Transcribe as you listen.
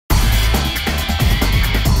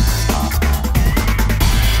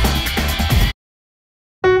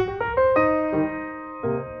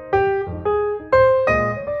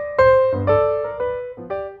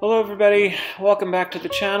everybody, welcome back to the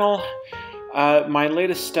channel. My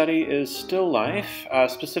latest study is still life,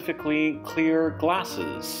 specifically clear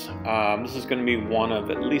glasses. This is going to be one of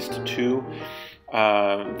at least two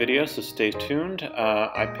videos, so stay tuned.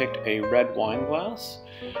 I picked a red wine glass,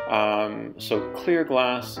 so clear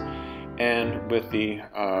glass, and with the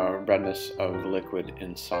redness of the liquid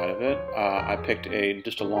inside of it. I picked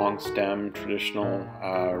just a long stem traditional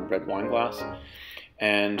red wine glass,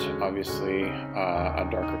 and obviously a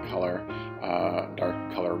dark color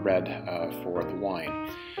red for the wine.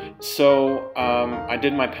 So I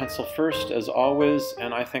did my pencil first, as always,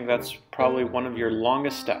 and I think that's probably one of your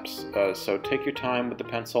longest steps. So take your time with the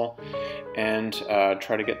pencil and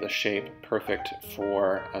try to get the shape perfect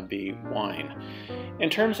for the wine. In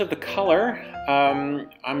terms of the color,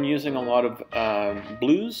 I'm using a lot of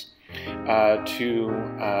blues to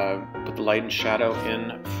put the light and shadow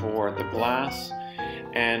in for the glass,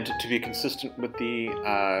 and to be consistent with the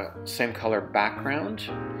same color background.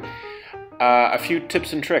 A few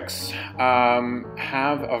tips and tricks.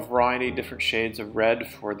 Have a variety of different shades of red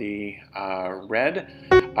for the red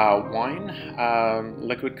wine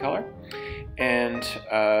liquid color, and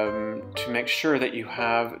to make sure that you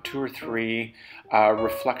have 2 or 3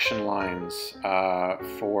 reflection lines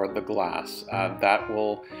for the glass. That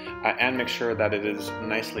will, and make sure that it is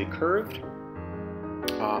nicely curved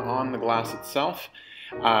on the glass itself,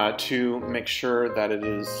 to make sure that it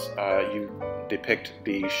is, you depict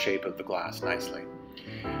the shape of the glass nicely.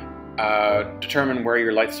 Determine where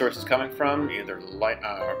your light source is coming from, either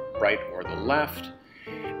right or the left,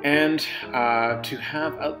 and to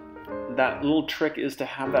have that little trick is to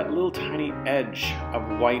have that little tiny edge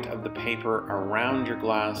of white of the paper around your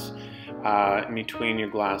glass, in between your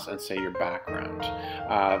glass and, say, your background.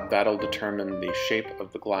 That'll determine the shape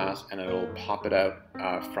of the glass, and it'll pop it out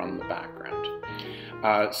from the background.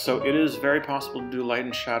 So it is very possible to do light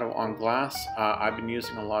and shadow on glass. I've been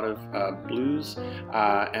using a lot of blues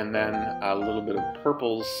and then a little bit of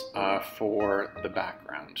purples for the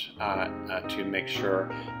background to make sure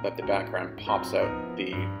that the background pops out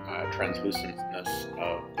the translucentness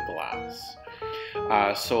of the glass.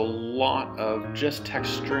 So a lot of just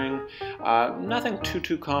texturing, nothing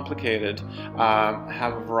too complicated.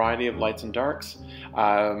 Have a variety of lights and darks.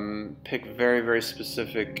 Pick very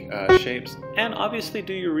specific shapes, and obviously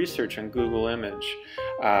do your research on Google Image.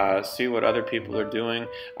 See what other people are doing.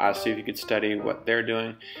 See if you could study what they're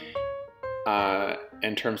doing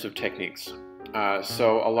in terms of techniques.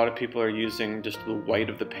 So a lot of people are using just the white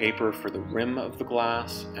of the paper for the rim of the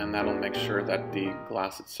glass, and that'll make sure that the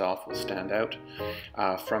glass itself will stand out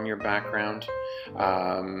from your background.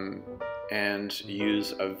 And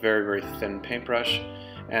use a very thin paintbrush,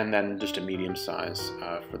 and then just a medium size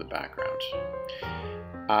for the background.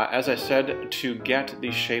 As I said, to get the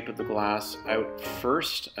shape of the glass out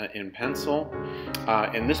first in pencil.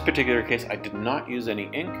 In this particular case, I did not use any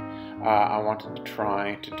ink. I wanted to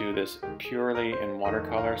try to do this purely in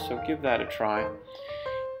watercolor, so give that a try.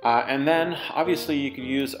 And then, obviously, you could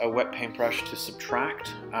use a wet paintbrush to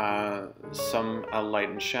subtract some light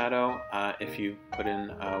and shadow if you put in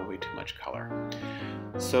way too much color.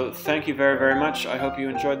 So thank you very much. I hope you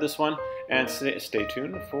enjoyed this one, and stay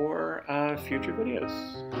tuned for future videos.